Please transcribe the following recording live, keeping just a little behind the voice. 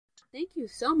Thank you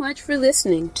so much for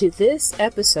listening to this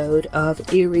episode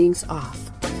of Earrings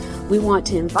Off. We want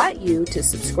to invite you to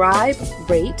subscribe,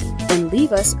 rate, and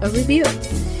leave us a review.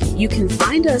 You can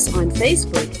find us on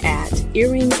Facebook at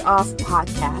Earrings Off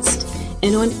Podcast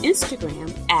and on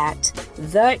Instagram at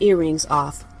The Earrings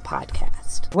Off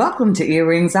Podcast. Welcome to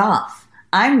Earrings Off.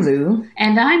 I'm Lou.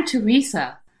 And I'm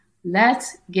Teresa.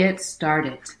 Let's get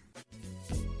started.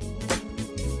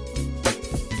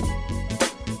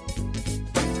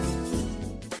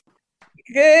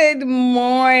 Good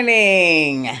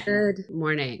morning. Good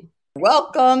morning.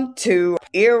 Welcome to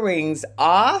Earrings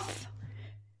Off.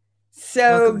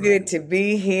 Welcome. Good to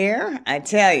be here. I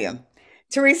tell you.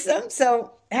 Teresa,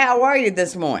 so how are you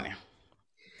this morning?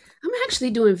 I'm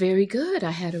actually doing very good.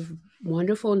 I had a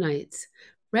wonderful night's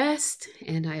rest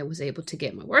and I was able to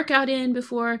get my workout in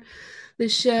before the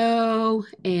show.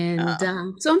 And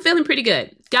so I'm feeling pretty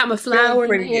good. Got my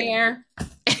flower in my hair.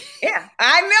 Yeah,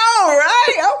 I know,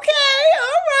 right? Okay,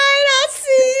 all right, I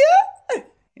see you.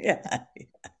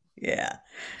 Yeah,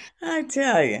 I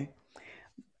tell you.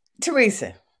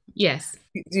 Teresa. Yes.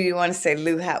 Do you want to say,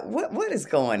 Lou, what is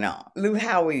going on? Lou,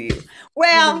 how are you?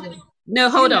 Well,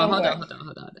 no, hold on.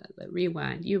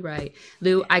 Rewind. You're right.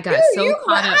 Lou, I got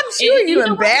caught up. I'm sure you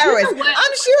embarrassed.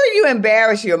 I'm sure you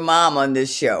embarrass your mom on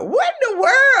this show. What in the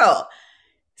world?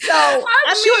 So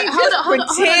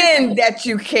pretend that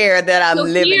you care that I'm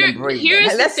living and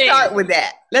breathing. Let's start with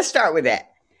that.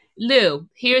 Lou,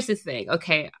 here's the thing.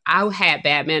 Okay, I had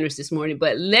bad manners this morning,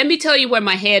 but let me tell you where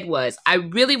my head was. I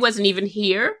really wasn't even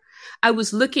here. I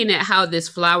was looking at how this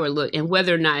flower looked and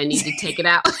whether or not I need to take it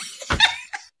out. Okay.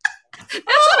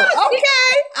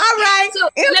 All right. So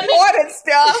important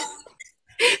stuff.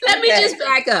 Let me just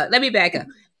back up. Let me back up.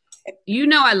 You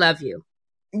know I love you.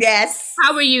 Yes.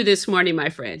 How are you this morning, my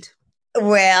friend?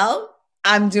 Well,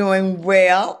 I'm doing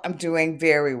well. I'm doing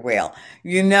very well.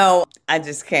 You know, I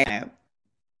just came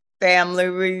family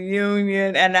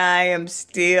reunion and I am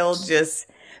still just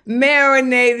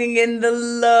marinating in the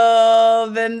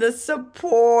love and the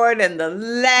support and the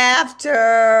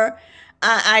laughter.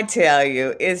 I tell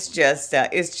you, it's just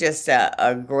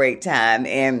a great time.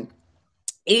 And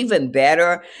even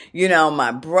better, you know,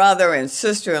 my brother and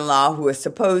sister-in-law who are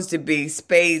supposed to be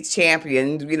spades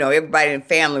champions, you know, everybody in the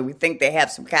family, we think they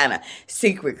have some kind of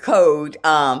secret code.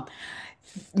 My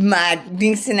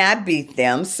niece and I beat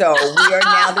them, so we are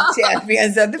now the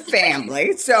champions of the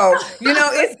family. So, you know,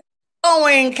 it's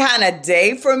going kind of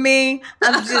day for me.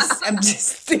 I'm just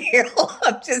still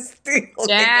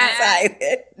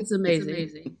excited. It's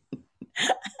amazing.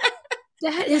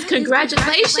 That is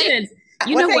congratulations.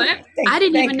 You know what? I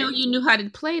didn't even know you knew how to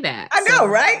play that. I know,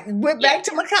 right? Went back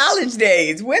to my college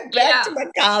days. But that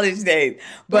is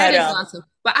awesome.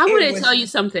 But I want to tell you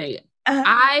something.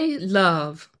 I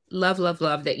love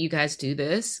that you guys do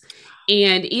this.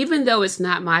 And even though it's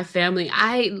not my family,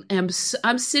 I'm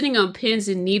sitting on pins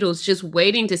and needles just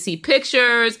waiting to see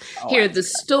pictures, hear the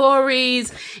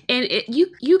stories. And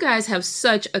you guys have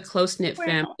such a close-knit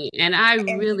family. And I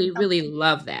really, really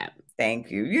love that.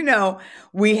 Thank you. You know,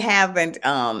 we haven't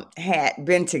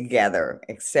been together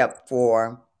except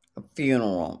for a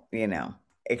funeral, you know,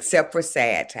 except for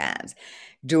sad times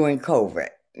during COVID,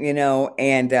 you know,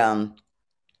 and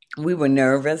we were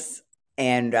nervous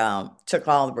and took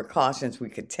all the precautions we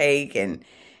could take and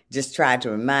just tried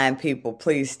to remind people,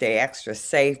 please stay extra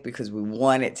safe because we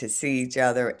wanted to see each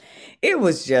other. It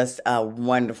was just a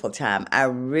wonderful time. I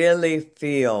really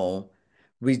feel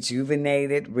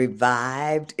rejuvenated,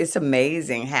 revived. It's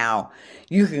amazing how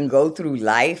you can go through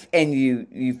life and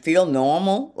you feel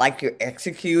normal, like you're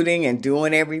executing and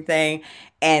doing everything.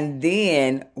 And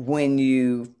then when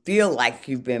you feel like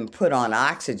you've been put on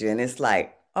oxygen, it's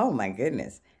like, oh my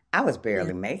goodness, I was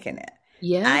barely making it.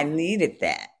 Yeah. I needed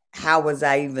that. How was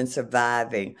I even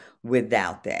surviving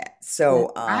without that?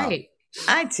 So, right.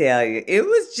 I tell you, it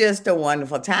was just a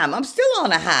wonderful time. I'm still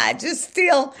on a high, just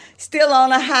still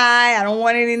on a high. I don't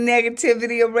want any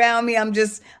negativity around me. I'm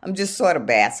just sort of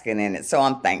basking in it. So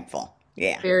I'm thankful.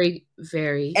 Yeah. Very,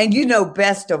 very. And you know,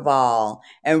 best of all,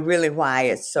 and really why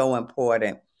it's so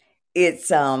important,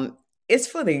 it's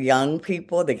for the young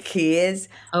people, the kids.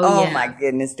 Oh yeah. My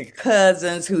goodness, the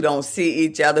cousins who don't see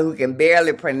each other, who can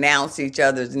barely pronounce each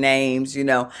other's names. You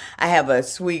know, I have a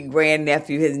sweet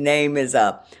grandnephew. His name is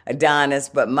Adonis,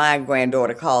 but my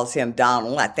granddaughter calls him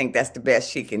Donald. I think that's the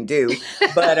best she can do.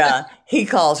 But he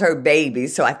calls her baby,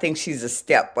 so I think she's a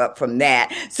step up from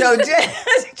that. So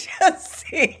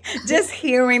just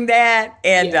hearing that,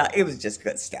 and it was just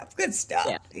good stuff. Good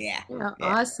stuff. Yeah.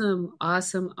 Awesome.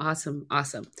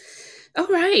 All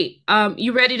right.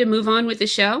 You ready to move on with the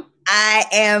show? I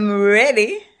am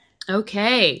ready.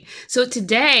 Okay. So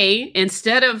today,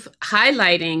 instead of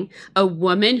highlighting a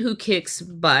woman who kicks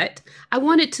butt, I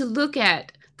wanted to look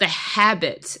at the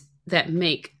habits that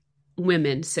make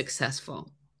women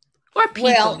successful or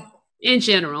people in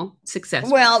general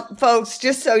successful. Well, folks,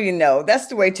 just so you know, that's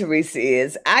the way Teresa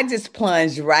is. I just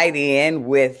plunged right in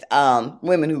with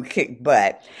women who kick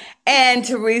butt. And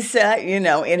Teresa, you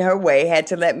know, in her way, had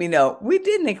to let me know we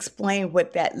didn't explain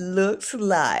what that looks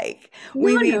like.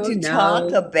 We need to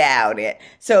talk about it.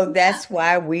 So that's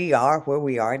why we are where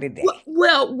we are today.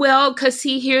 Well, because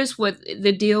see, here's what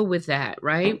the deal with that,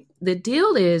 right? The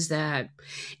deal is that,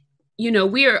 you know,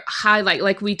 we are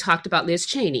like we talked about Liz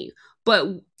Cheney,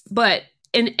 but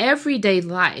in everyday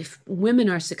life,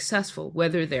 women are successful,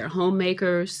 whether they're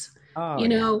homemakers,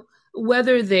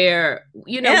 whether they're,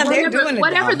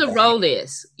 whatever the role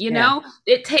is, you know,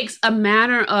 it takes a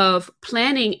matter of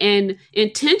planning and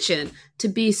intention to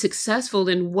be successful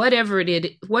in whatever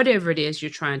it is you're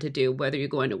trying to do, whether you're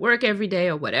going to work every day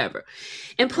or whatever.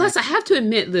 And plus, I have to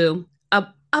admit, Lou, a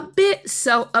bit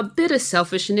of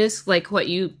selfishness, like what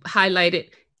you highlighted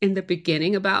in the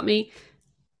beginning about me,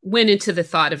 went into the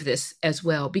thought of this as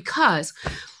well, because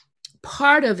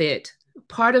part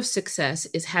of success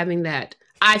is having that,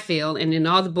 I feel, and in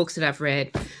all the books that I've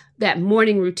read, that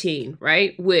morning routine,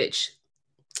 right? Which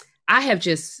I have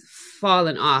just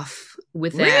fallen off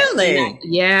with that. Really?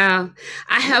 Yeah.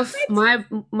 I have my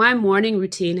morning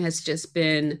routine has just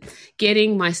been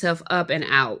getting myself up and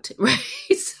out, right?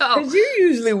 So because you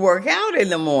usually work out in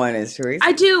the mornings, Teresa.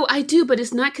 I do, but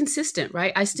it's not consistent,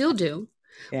 right? I still do.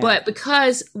 Yeah. But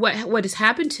because what has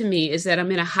happened to me is that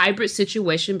I'm in a hybrid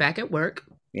situation back at work.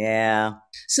 Yeah.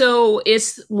 So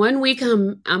it's 1 week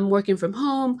I'm working from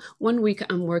home, 1 week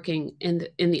I'm working in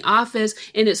the office,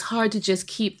 and it's hard to just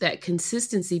keep that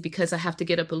consistency because I have to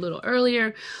get up a little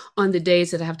earlier on the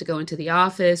days that I have to go into the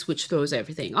office, which throws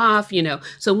everything off, you know.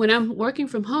 So when I'm working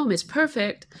from home, it's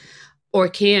perfect, or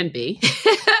can be.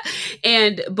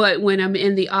 But when I'm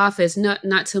in the office,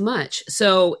 not so much.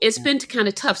 So it's been kind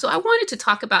of tough. So I wanted to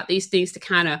talk about these things to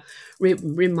kind of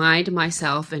remind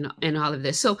myself and all of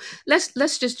this. So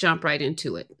let's just jump right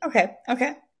into it. Okay.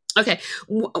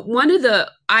 One of the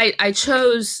I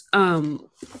chose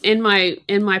in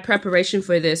my preparation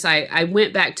for this, I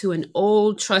went back to an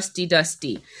old trusty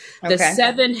dusty, The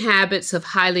 7 Habits of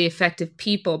Highly Effective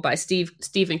People by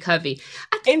Stephen Covey.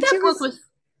 I think that book was.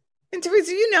 And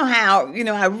Teresa, you know how,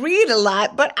 I read a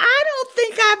lot, but I don't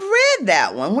think I've read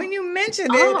that one. When you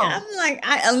mentioned it, I'm like,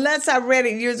 unless I read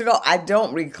it years ago, I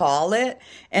don't recall it.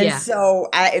 And so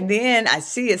I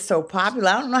see it so popular.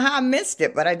 I don't know how I missed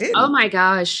it, but I did. Oh my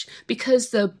gosh.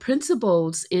 Because the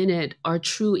principles in it are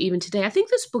true even today. I think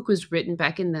this book was written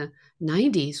back in the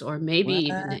 90s or maybe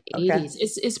even the 80s.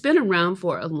 It's been around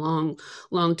for a long,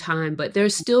 long time, but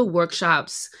there's still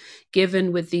workshops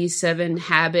given with these 7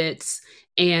 habits.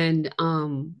 And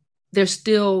they're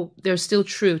still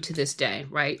true to this day,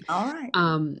 right? All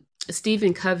right.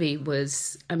 Stephen Covey he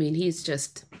was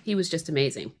just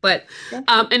amazing. But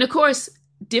and of course,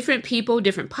 different people,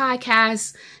 different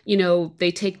podcasts,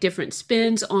 they take different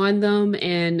spins on them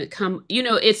and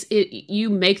you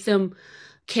make them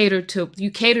cater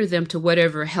them to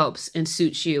whatever helps and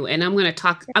suits you. And I'm going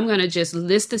to just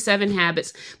list the 7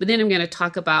 habits, but then I'm going to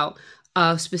talk about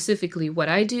specifically what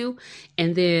I do,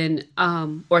 and then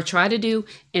or try to do,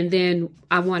 and then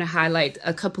I want to highlight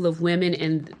a couple of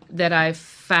women that I've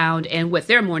found and what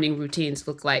their morning routines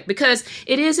look like, because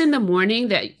it is in the morning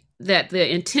that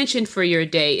the intention for your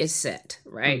day is set,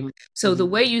 right? Mm-hmm. So the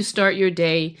way you start your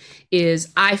day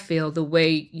is, I feel, the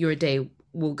way your day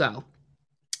will go.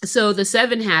 So the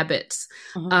 7 habits,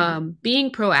 being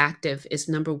proactive is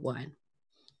number 1.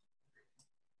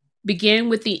 Begin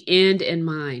with the end in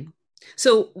mind.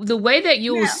 So the way that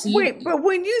you will see. Wait, but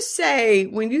when you say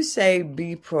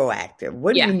be proactive,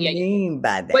 what do you mean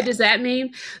by that? What does that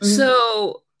mean?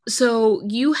 Mm-hmm. So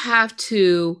you have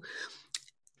to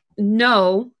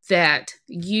know that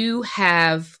you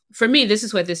have. For me, this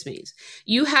is what this means.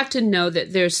 You have to know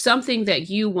that there's something that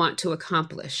you want to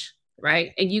accomplish,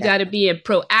 right? And you got to be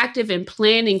proactive in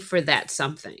planning for that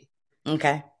something.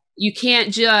 Okay. You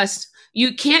can't just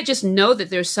know that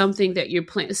there's something that you're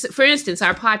planning. For instance,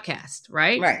 our podcast,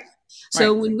 right? Right.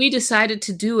 So when we decided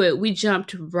to do it, we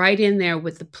jumped right in there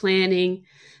with the planning.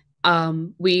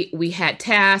 We had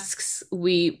tasks.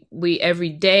 We every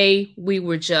day we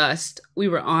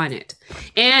were on it.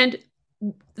 And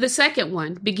the second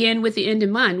one, begin with the end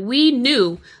in mind. We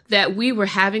knew that we were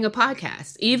having a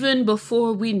podcast even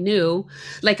before we knew.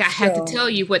 Like, I had to tell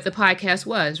you what the podcast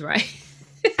was, right?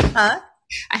 Huh?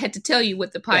 I had to tell you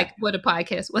what a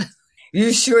podcast was.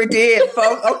 You sure did,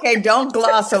 folks. Okay, don't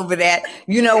gloss over that.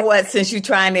 You know what? Since you're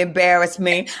trying to embarrass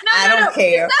me, I don't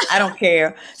care. I don't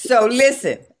care. So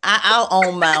listen, I'll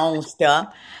own my own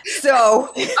stuff. So,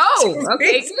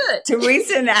 okay, good.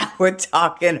 Teresa and I were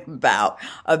talking about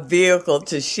a vehicle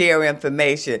to share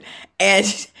information, and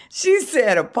she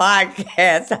said a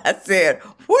podcast. I said,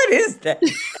 "What is that?"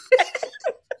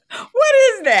 What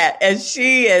is that? And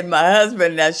she and my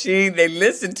husband, they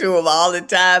listen to him all the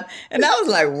time. And I was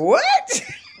like, what?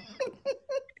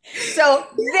 So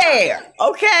there,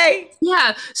 okay.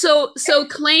 Yeah. So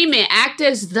claim it, act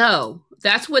as though.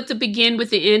 That's what to begin with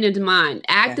the end in mind.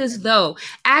 Act as though.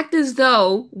 Act as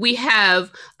though we have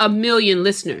 1 million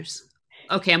listeners.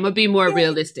 Okay, I'm going to be more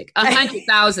realistic.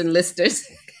 100,000 listeners.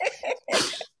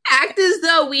 Act as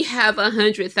though we have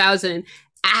 100,000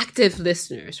 active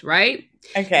listeners, right?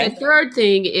 Okay. The third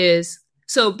thing is,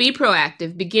 so be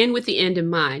proactive, begin with the end in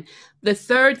mind. The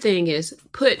third thing is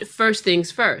put first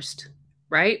things first,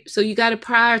 right? So you got to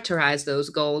prioritize those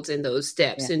goals and those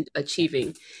steps in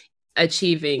achieving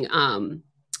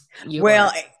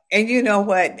well, and you know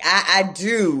what? I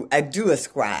do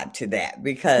ascribe to that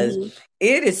because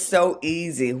it is so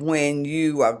easy when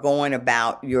you are going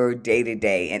about your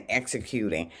day-to-day and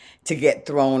executing to get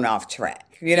thrown off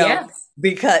track, you know? Yes.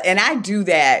 Because, and I do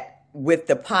that with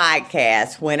the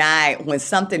podcast. When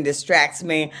something distracts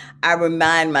me, I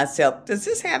remind myself, does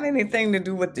this have anything to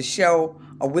do with the show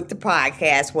or with the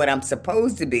podcast, what I'm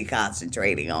supposed to be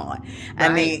concentrating on? Right. I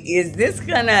mean, is this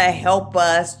going to help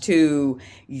us to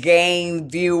gain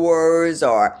viewers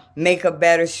or make a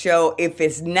better show? If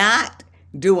it's not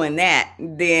doing that,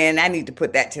 then I need to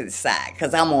put that to the side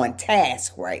because I'm on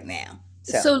task right now.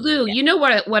 So Lou, you know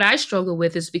what I struggle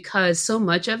with is because so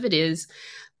much of it is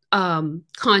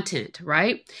content,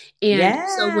 right? And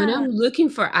so when I'm looking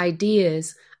for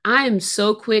ideas, I am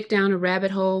so quick down a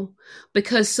rabbit hole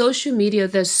because social media,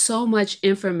 there's so much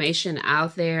information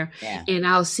out there and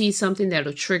I'll see something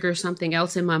that'll trigger something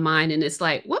else in my mind. And it's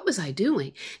like, what was I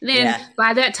doing? And then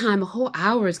by that time, a whole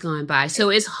hour has gone by. So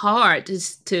it's hard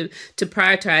to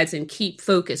prioritize and keep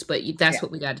focused, but that's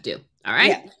what we got to do. All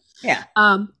right. Yeah.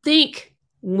 Think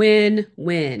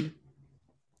win-win.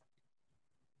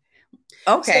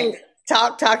 Okay.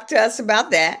 So, talk to us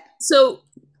about that. So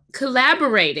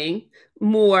collaborating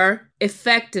more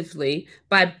effectively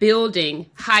by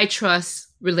building high trust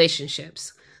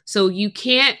relationships. So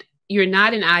you're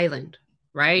not an island,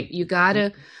 right? You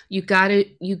gotta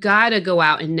go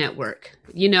out and network.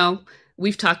 You know,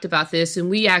 we've talked about this and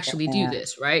we actually do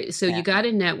this, right? So you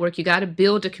gotta network, you gotta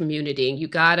build a community, and you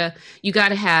gotta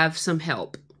have some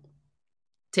help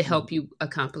to help you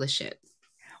accomplish it.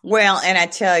 Well, and I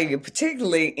tell you,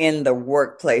 particularly in the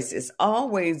workplace, it's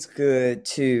always good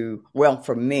to, well,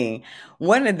 for me,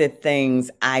 one of the things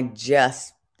I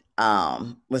just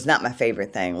was not my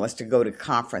favorite thing was to go to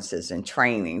conferences and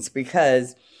trainings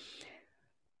because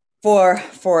for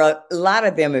a lot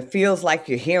of them, it feels like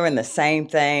you're hearing the same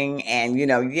thing. And, you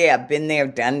know, been there,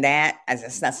 done that.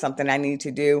 It's not something I need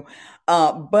to do.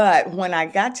 But when I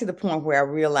got to the point where I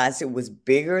realized it was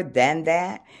bigger than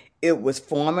that, it was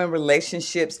forming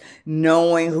relationships,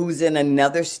 knowing who's in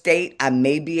another state I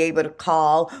may be able to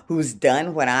call, who's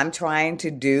done what I'm trying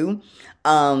to do.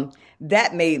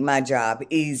 That made my job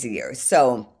easier.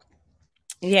 So,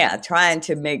 trying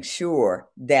to make sure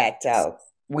that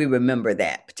we remember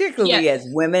that, particularly as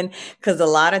women, because a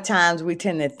lot of times we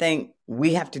tend to think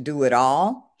we have to do it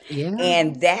all. Yeah.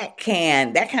 And that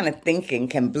kind of thinking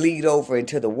can bleed over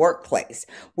into the workplace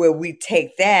where we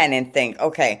take that and think,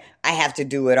 okay, I have to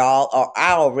do it all, or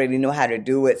I already know how to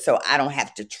do it, so I don't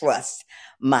have to trust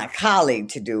my colleague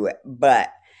to do it. But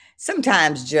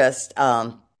sometimes just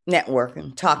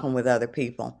networking, talking with other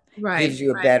people gives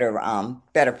you a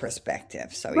better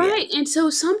perspective. So And so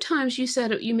sometimes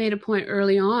you made a point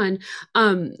early on.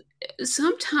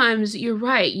 Sometimes you're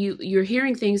right. You're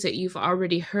hearing things that you've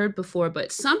already heard before,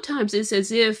 but sometimes it's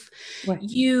as if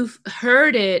you've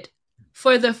heard it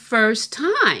for the first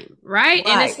time, right?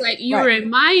 And it's like you're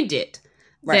reminded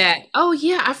that, oh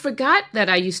yeah, I forgot that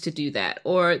I used to do that,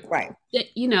 or that,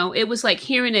 you know, it was like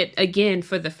hearing it again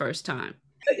for the first time.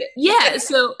 Yeah.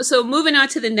 So moving on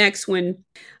to the next one,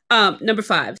 number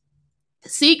 5,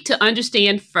 seek to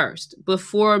understand first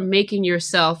before making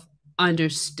yourself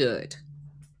understood.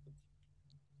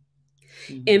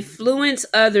 Influence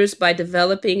others by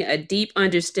developing a deep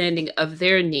understanding of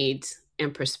their needs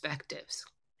and perspectives.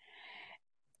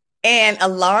 And a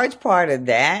large part of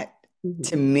that,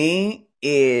 to me,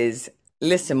 is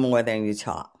listen more than you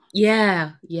talk.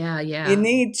 Yeah. You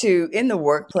need to, in the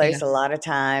workplace, a lot of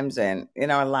times and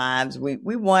in our lives, we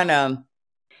want to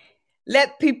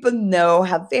let people know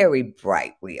how very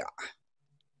bright we are.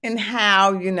 and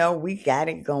how, we got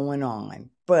it going on.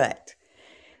 But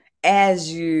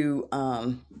as you,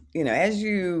 I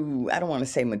don't want to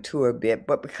say mature a bit,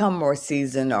 but become more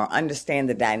seasoned or understand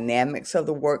the dynamics of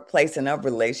the workplace and of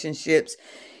relationships,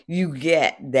 you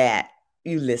get that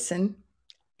you listen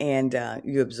and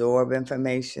you absorb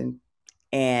information.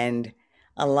 And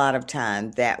a lot of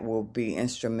times that will be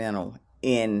instrumental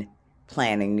in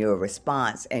planning your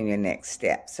response and your next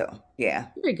step. So, yeah.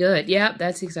 Very good. Yeah,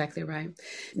 that's exactly right.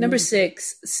 Number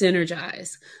 6,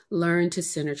 synergize. Learn to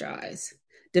synergize.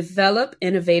 Develop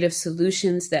innovative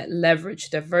solutions that leverage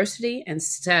diversity and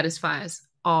satisfies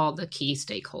all the key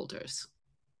stakeholders.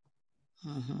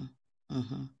 Mm-hmm.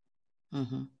 Mm-hmm.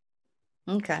 Mm-hmm.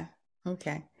 Okay.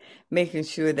 Okay. Making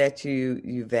sure that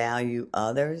you value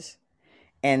others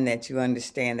and that you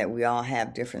understand that we all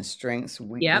have different strengths,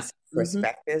 weaknesses,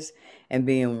 perspectives, and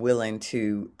being willing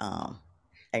to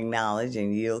acknowledge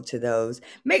and yield to those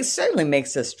certainly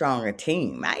makes a stronger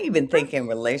team. I even think in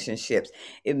relationships,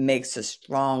 it makes a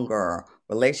stronger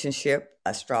relationship,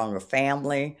 a stronger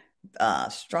family,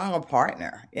 a stronger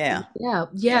partner. Yeah.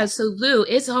 Yeah. So Lou,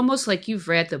 it's almost like you've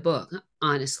read the book,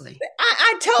 honestly.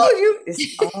 I told you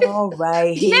it's all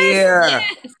right here.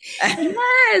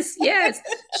 Yes.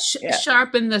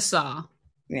 Sharpen the saw.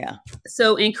 Yeah.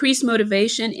 So increase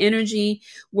motivation, energy,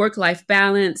 work-life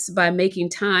balance by making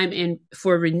time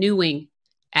for renewing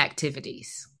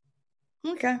activities.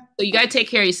 Okay. So you got to take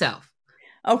care of yourself.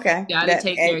 Okay. You got to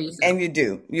take care of yourself. And you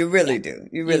do. You really do.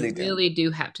 You really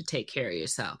do have to take care of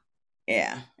yourself.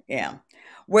 Yeah. Yeah.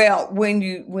 Well, when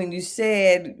you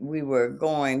said you were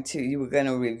going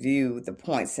to review the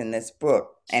points in this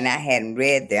book, and I hadn't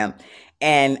read them,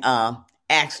 and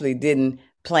actually didn't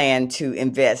plan to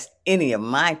invest any of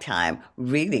my time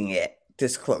reading it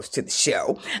this close to the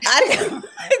show, I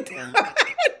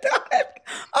thought,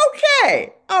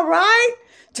 okay, all right,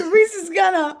 Teresa's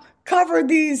gonna cover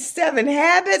these 7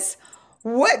 habits.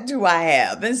 What do I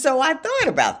have? And so I thought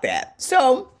about that.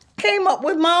 So came up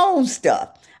with my own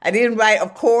stuff. I didn't write,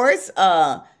 of course.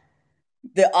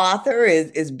 The author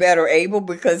is better able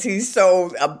because he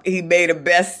made a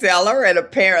bestseller, and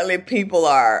apparently people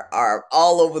are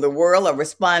all over the world are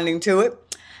responding to it.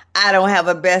 I don't have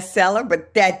a bestseller,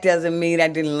 but that doesn't mean I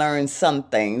didn't learn some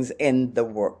things in the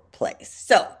workplace.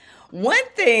 So one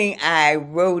thing I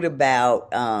wrote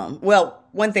about,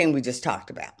 one thing we just talked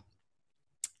about.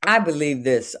 I believe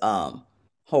this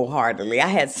wholeheartedly. I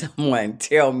had someone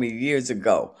tell me years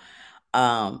ago,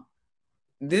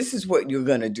 this is what you're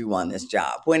going to do on this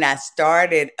job. When I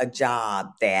started a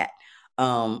job that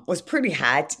was pretty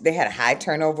high, they had a high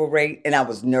turnover rate, and I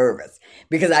was nervous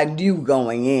because I knew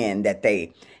going in that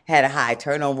they had a high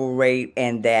turnover rate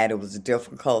and that it was a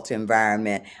difficult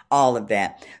environment, all of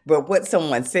that. But what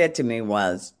someone said to me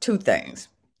was 2 things.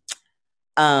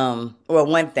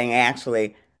 One thing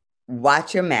actually,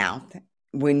 watch your mouth.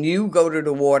 When you go to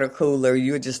the water cooler,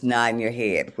 you're just nodding your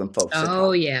head when folks are talking.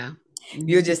 Oh, yeah.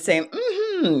 You're just saying,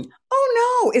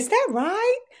 oh no, is that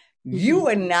right? You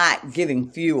are not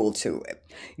giving fuel to it.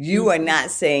 You are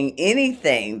not saying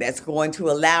anything that's going to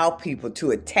allow people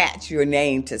to attach your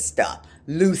name to stuff.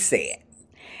 Lou said.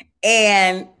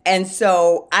 And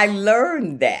so I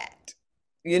learned that,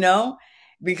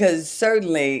 because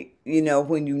certainly,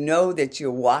 when you know that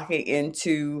you're walking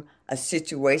into a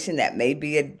situation that may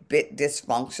be a bit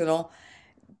dysfunctional,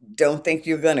 don't think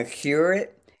you're going to cure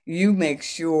it. You make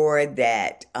sure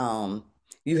that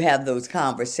you have those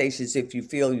conversations if you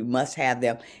feel you must have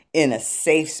them in a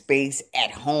safe space at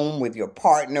home with your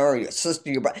partner or your sister,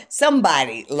 your brother,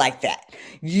 somebody like that.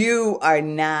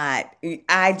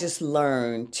 I just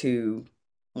learned to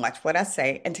watch what I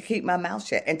say and to keep my mouth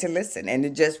shut and to listen and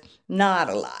to just nod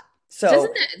a lot. So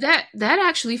doesn't that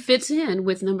actually fits in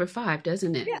with number 5,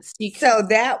 doesn't it? Yeah. So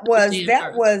that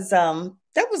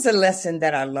was a lesson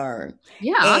that I learned.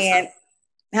 Yeah. Awesome.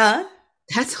 Huh?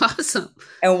 That's awesome.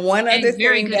 And one other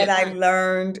thing that I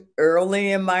learned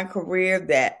early in my career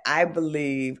that I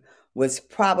believe was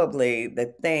probably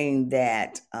the thing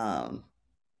that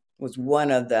was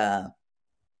one of the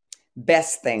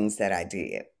best things that I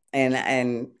did.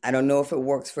 And I don't know if it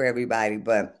works for everybody,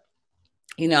 but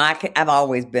I've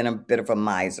always been a bit of a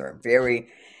miser, very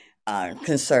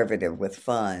conservative with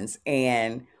funds.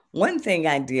 And one thing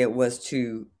I did was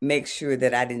to make sure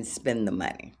that I didn't spend the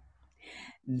money,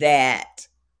 that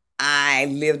I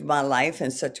lived my life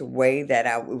in such a way that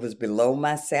it was below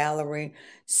my salary,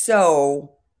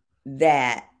 so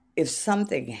that if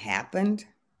something happened,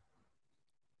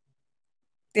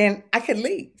 then I could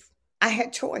leave. I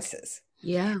had choices.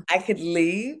 Yeah. I could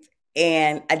leave,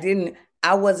 and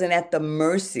I wasn't at the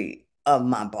mercy of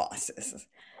my bosses,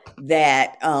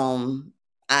 that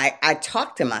I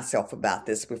talked to myself about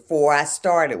this before I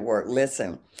started work.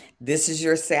 Listen, this is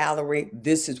your salary.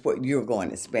 This is what you're going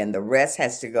to spend. The rest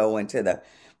has to go into the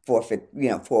forfeit,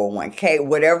 401k,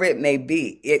 whatever it may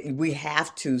be. We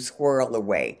have to squirrel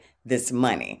away this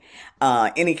money,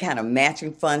 any kind of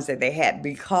matching funds that they had,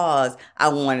 because I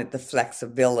wanted the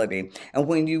flexibility. And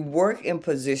when you work in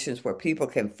positions where people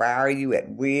can fire you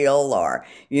at will, or,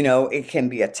 it can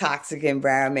be a toxic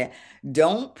environment,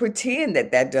 don't pretend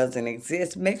that that doesn't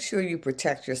exist. Make sure you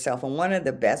protect yourself. And one of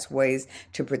the best ways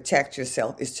to protect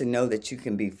yourself is to know that you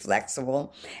can be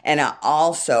flexible. And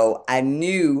I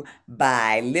knew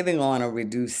by living on a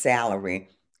reduced salary,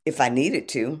 if I needed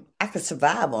to, I could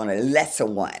survive on a lesser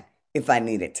one if I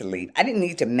needed to leave. I didn't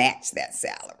need to match that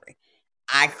salary.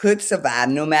 I could survive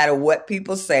no matter what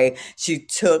people say. She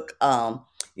took,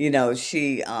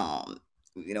 she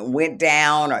went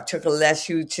down or took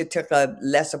she took a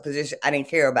lesser position. I didn't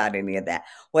care about any of that.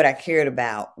 What I cared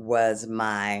about was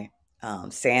my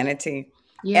sanity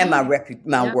and my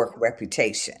work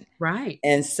reputation. Right.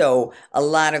 And so a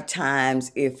lot of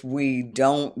times, if we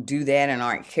don't do that and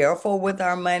aren't careful with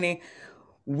our money,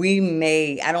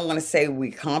 I don't want to say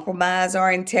we compromise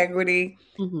our integrity,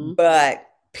 but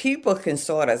people can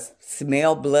sort of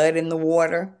smell blood in the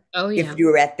water if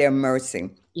you're at their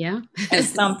mercy. Yeah. And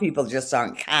some people just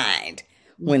aren't kind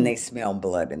when they smell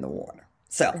blood in the water.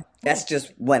 So that's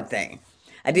just one thing.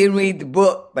 I didn't read the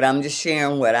book, but I'm just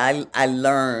sharing what I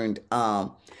learned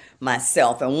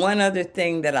myself. And one other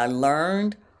thing that I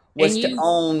learned was to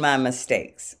own my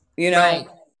mistakes. Right.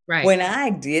 When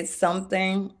I did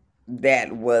something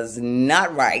that was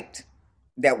not right,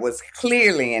 that was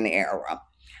clearly an error,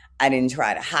 I didn't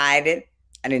try to hide it.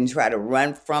 I didn't try to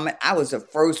run from it. I was the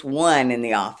first one in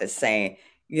the office saying,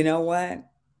 you know what?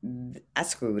 I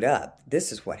screwed up.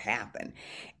 This is what happened.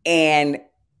 And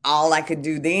all I could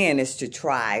do then is to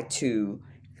try to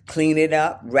clean it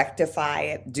up, rectify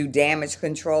it, do damage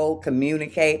control,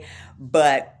 communicate.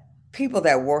 But people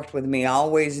that worked with me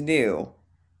always knew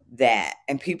that,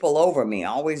 and people over me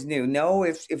always knew, no,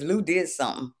 if Lou did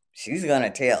something, she's going to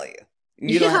tell you.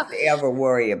 You don't have to ever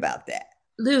worry about that.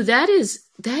 Lou, that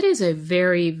is a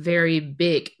very, very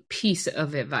big piece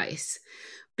of advice,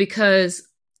 because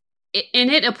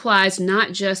it applies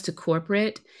not just to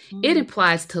corporate, it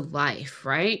applies to life,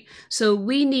 right? So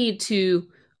we need to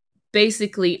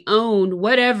basically own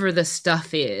whatever the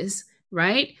stuff is,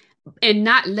 right? And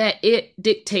not let it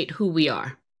dictate who we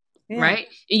are, right?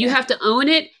 And you have to own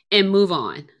it and move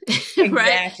on,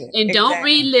 right? And don't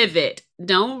relive it.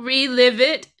 Don't relive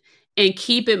it, and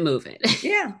keep it moving.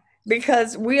 Yeah.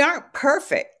 Because we aren't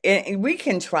perfect, and we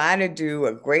can try to do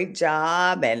a great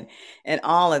job and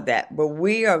all of that, but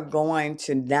we are going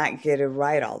to not get it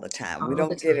right all the time. We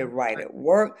don't get it right at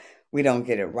work. We don't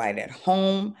get it right at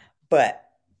home. But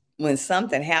when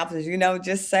something happens,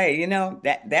 just say,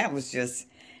 that was just,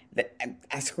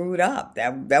 I screwed up.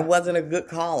 That wasn't a good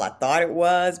call. I thought it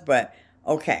was, but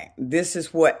okay, this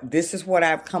is what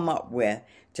I've come up with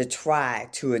to try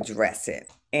to address it.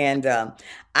 And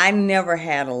I never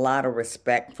had a lot of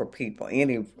respect for people,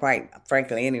 quite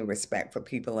frankly, any respect for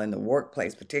people in the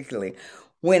workplace, particularly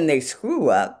when they screw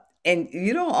up and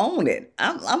you don't own it.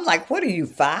 I'm like, what are you,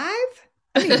 5?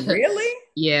 I mean, really?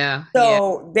 Yeah.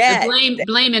 So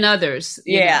blaming others.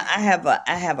 Yeah, I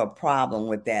have a problem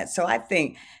with that. So I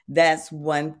think that's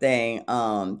one thing.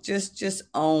 Just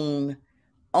own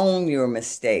your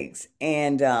mistakes.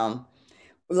 And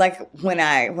like when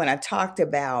I talked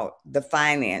about the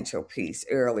financial piece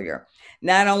earlier,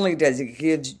 not only does it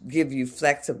give you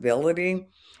flexibility,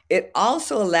 it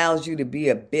also allows you to be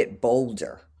a bit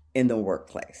bolder in the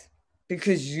workplace,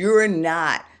 because you're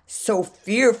not so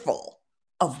fearful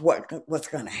of what's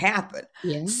going to happen.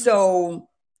 Yeah. So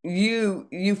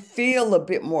you feel a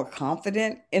bit more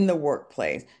confident in the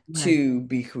workplace to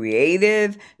be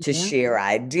creative, to share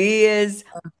ideas,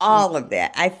 all of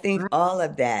that. I think all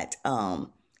of that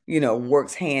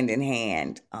works hand in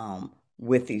hand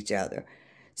with each other.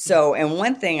 So, and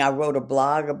one thing I wrote a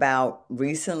blog about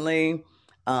recently,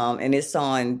 and it's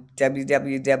on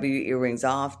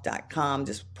www.earringsoff.com,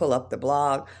 just pull up the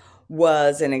blog,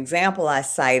 was an example I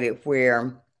cited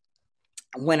where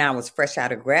when I was fresh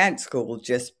out of grad school,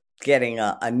 just getting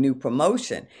a new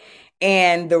promotion.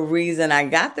 And the reason I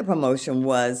got the promotion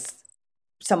was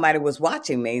somebody was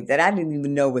watching me that I didn't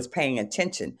even know was paying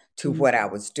attention to what I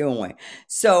was doing.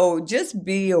 So just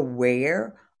be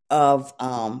aware of,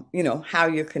 how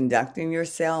you're conducting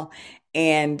yourself,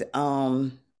 and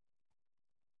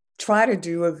try to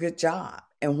do a good job.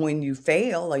 And when you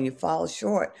fail or you fall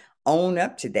short, own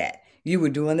up to that. You were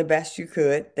doing the best you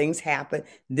could. Things happen.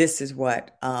 This is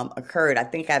what occurred. I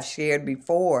think I've shared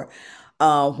before.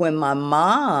 when my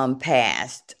mom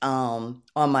passed on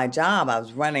my job, I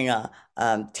was running a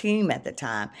team at the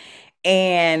time.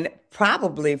 And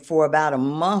probably for about a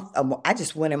month, I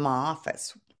just went in my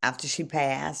office after she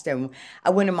passed. And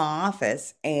I went in my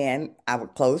office and I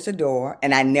would close the door.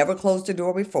 And I never closed the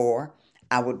door before.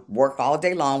 I would work all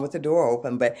day long with the door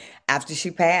open. But after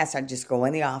she passed, I'd just go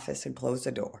in the office and close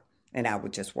the door. And I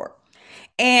would just work.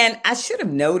 And I should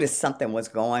have noticed something was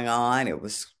going on. It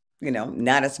was,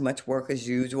 not as much work as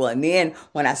usual. And then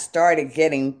when I started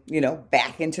getting,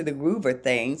 back into the groove of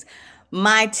things,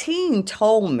 my team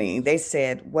told me, they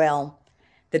said, well,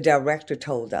 the director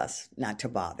told us not to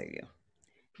bother you,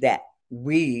 that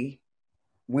we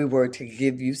were to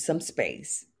give you some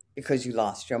space because you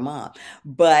lost your mom.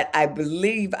 But I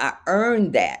believe I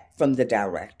earned that from the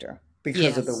director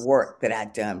because of the work that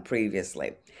I'd done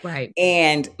previously. Right.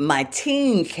 And my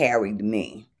team carried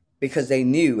me because they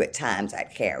knew at times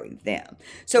I'd carried them.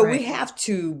 So we have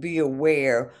to be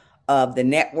aware of the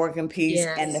networking piece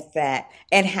and the fact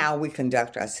and how we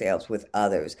conduct ourselves with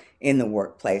others in the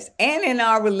workplace and in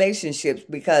our relationships,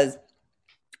 because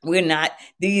we're not,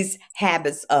 these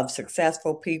habits of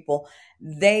successful people,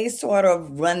 they sort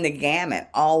of run the gamut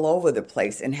all over the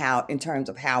place in terms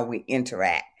of how we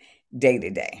interact day to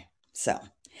day. So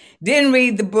didn't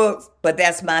read the book, but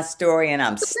that's my story and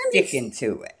I'm sticking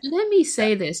to it. Let me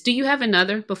say this. Do you have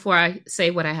another before I say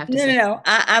what I have to say? No.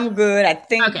 I'm good. I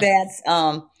think that's,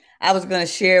 I was going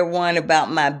to share one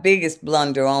about my biggest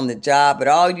blunder on the job, but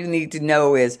all you need to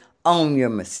know is own your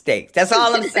mistakes. That's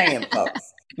all I'm saying,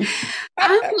 folks.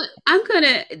 I'm going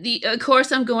to, of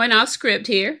course, I'm going off script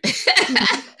here.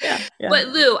 But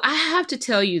Lou, I have to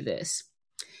tell you this.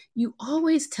 You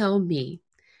always tell me,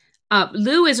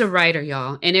 Lou is a writer,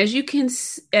 y'all. And as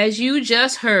you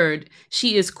just heard,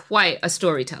 she is quite a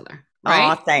storyteller.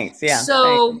 Right? Oh, thanks. Yeah.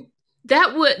 So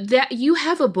that you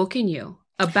have a book in you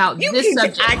about this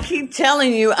subject. I keep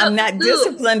telling you, I'm not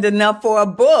disciplined enough for a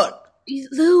book.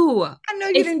 Lou, I know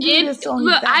you didn't do this on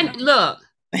look.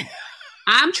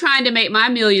 I'm trying to make my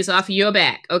millions off of your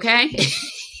back, okay?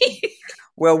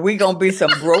 Well, we're going to be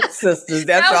some broke sisters.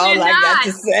 That's all I got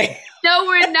to say. No,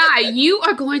 we're not. You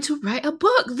are going to write a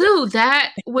book, Lou.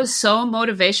 That was so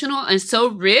motivational and so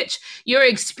rich. Your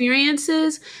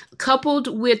experiences coupled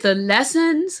with the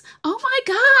lessons. Oh my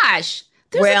gosh.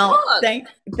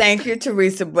 Thank you,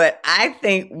 Teresa. But I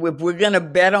think if we're going to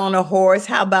bet on a horse,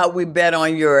 how about we bet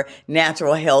on your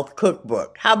natural health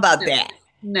cookbook? How about that?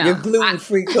 No. Your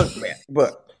gluten-free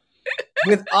cookbook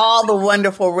with all the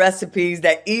wonderful recipes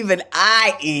that even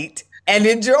I eat and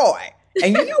enjoy.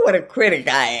 And you know what a critic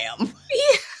I am.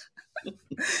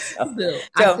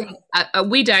 I think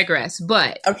we digress,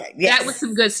 but that was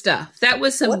some good stuff.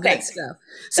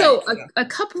 So a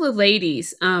couple of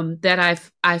ladies that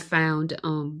I found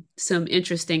some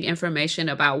interesting information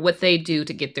about what they do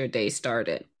to get their day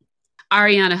started.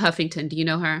 Ariana Huffington, do you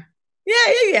know her?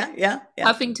 Yeah.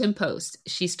 Huffington Post.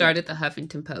 She started the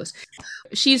Huffington Post.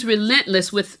 She's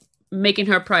relentless with making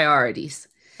her priorities.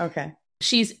 Okay.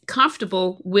 She's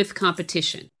comfortable with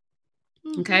competition.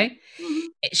 Mm-hmm. Okay. Mm-hmm.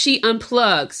 She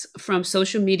unplugs from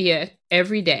social media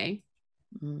every day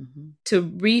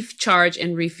to recharge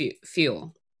and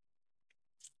refuel.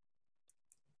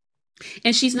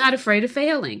 And she's not afraid of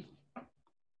failing.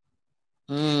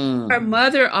 Her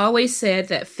mother always said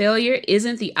that failure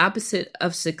isn't the opposite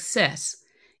of success.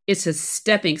 It's a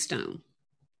stepping stone.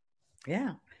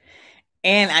 Yeah.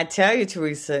 And I tell you,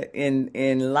 Teresa,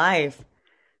 in life,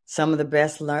 some of the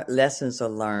best lessons are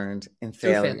learned in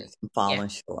failures and falling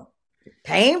short.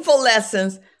 Painful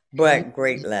lessons, but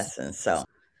great lessons. So,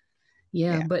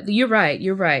 yeah, but you're right.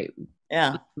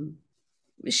 Yeah.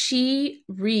 She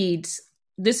reads,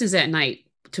 this is at night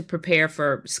to prepare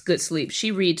for good sleep. She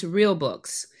reads real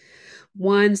books,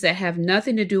 ones that have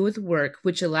nothing to do with work,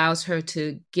 which allows her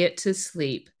to get to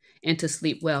sleep and to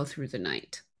sleep well through the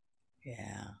night.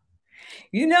 Yeah.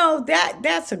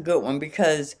 That's a good one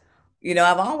because,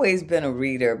 I've always been a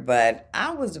reader, but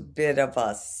I was a bit of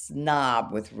a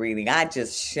snob with reading. I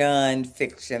just shunned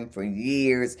fiction for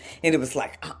years. And it was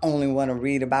like, I only want to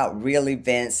read about real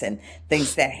events and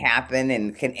things that happen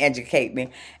and can educate me.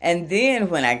 And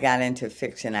then when I got into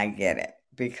fiction, I get it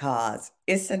because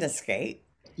it's an escape,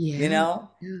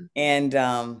 And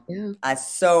I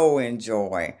so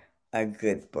enjoy a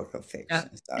good book of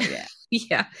fiction. So, yeah.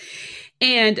 Yeah.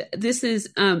 And this is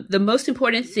the most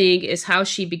important thing is how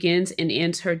she begins and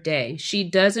ends her day. She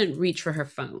doesn't reach for her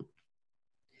phone.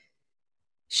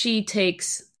 She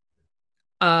takes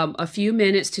a few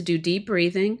minutes to do deep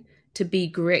breathing, to be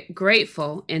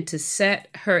grateful, and to set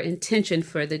her intention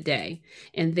for the day.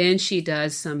 And then she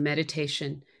does some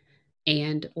meditation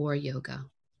and or yoga.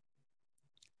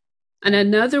 And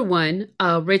another one,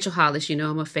 Rachel Hollis, you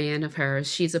know, I'm a fan of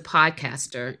hers. She's a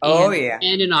podcaster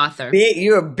and an author.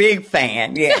 You're a big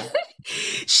fan. Yeah.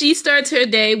 She starts her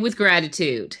day with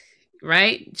gratitude,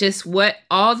 right? Just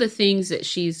all the things that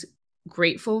she's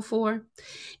grateful for.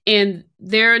 And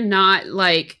they're not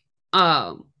like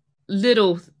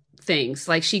little things.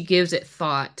 Like she gives it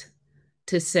thought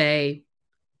to say,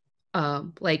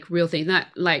 like real things, not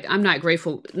like I'm not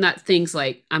grateful, not things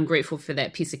like I'm grateful for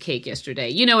that piece of cake yesterday.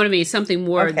 You know what I mean? Something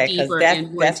more deeper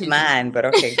and more that's mine, but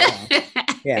okay, go on.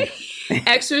 Yeah.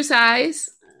 Exercise.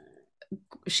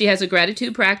 She has a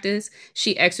gratitude practice.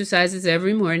 She exercises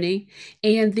every morning,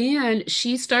 and then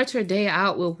she starts her day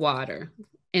out with water.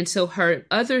 And so her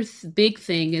other big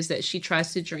thing is that she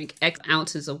tries to drink X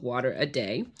ounces of water a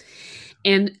day.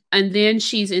 And then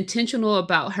she's intentional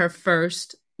about her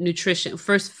first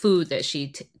food that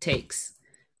she takes,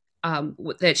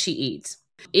 that she eats.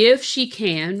 If she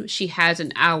can, she has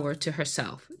an hour to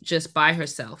herself, just by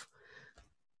herself.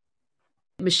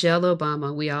 Michelle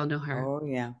Obama, we all know her. Oh,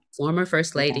 yeah. Former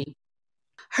First Lady. Yeah.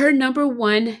 Her number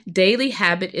one daily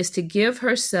habit is to give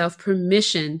herself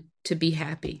permission to be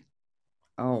happy.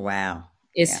 Oh, wow.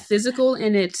 It's physical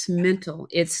and it's mental.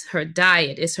 It's her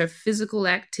diet. It's her physical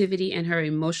activity and her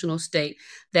emotional state.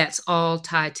 That's all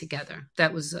tied together.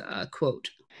 That was a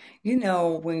quote. You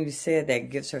know, when you said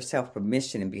that, gives herself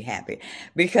permission to be happy,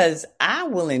 because I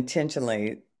will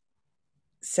intentionally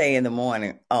say in the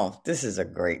morning, oh, this is a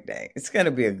great day. It's going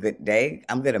to be a good day.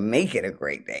 I'm going to make it a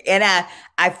great day. And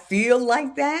I feel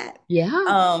like that.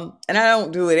 Yeah. And I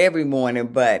don't do it every morning,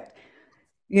 but,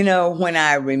 you know, when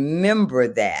I remember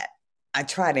that, I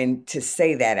try to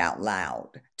say that out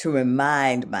loud to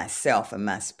remind myself and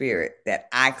my spirit that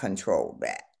I control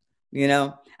that. You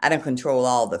know, I don't control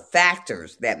all the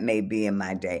factors that may be in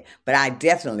my day, but I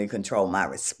definitely control my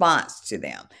response to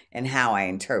them and how I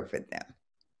interpret them.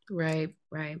 Right.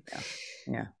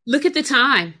 Yeah. Look at the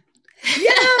time.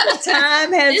 Yeah, the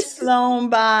time has flown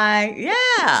by.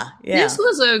 Yeah. This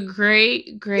was a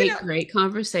great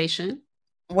conversation.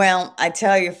 Well, I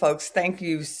tell you, folks, thank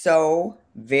you so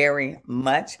very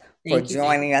much for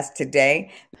joining us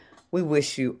today. We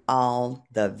wish you all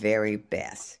the very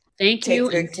best. Thank you.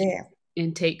 Take good care.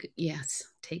 And take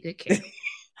good care.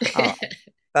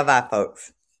 Bye-bye,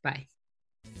 folks. Bye.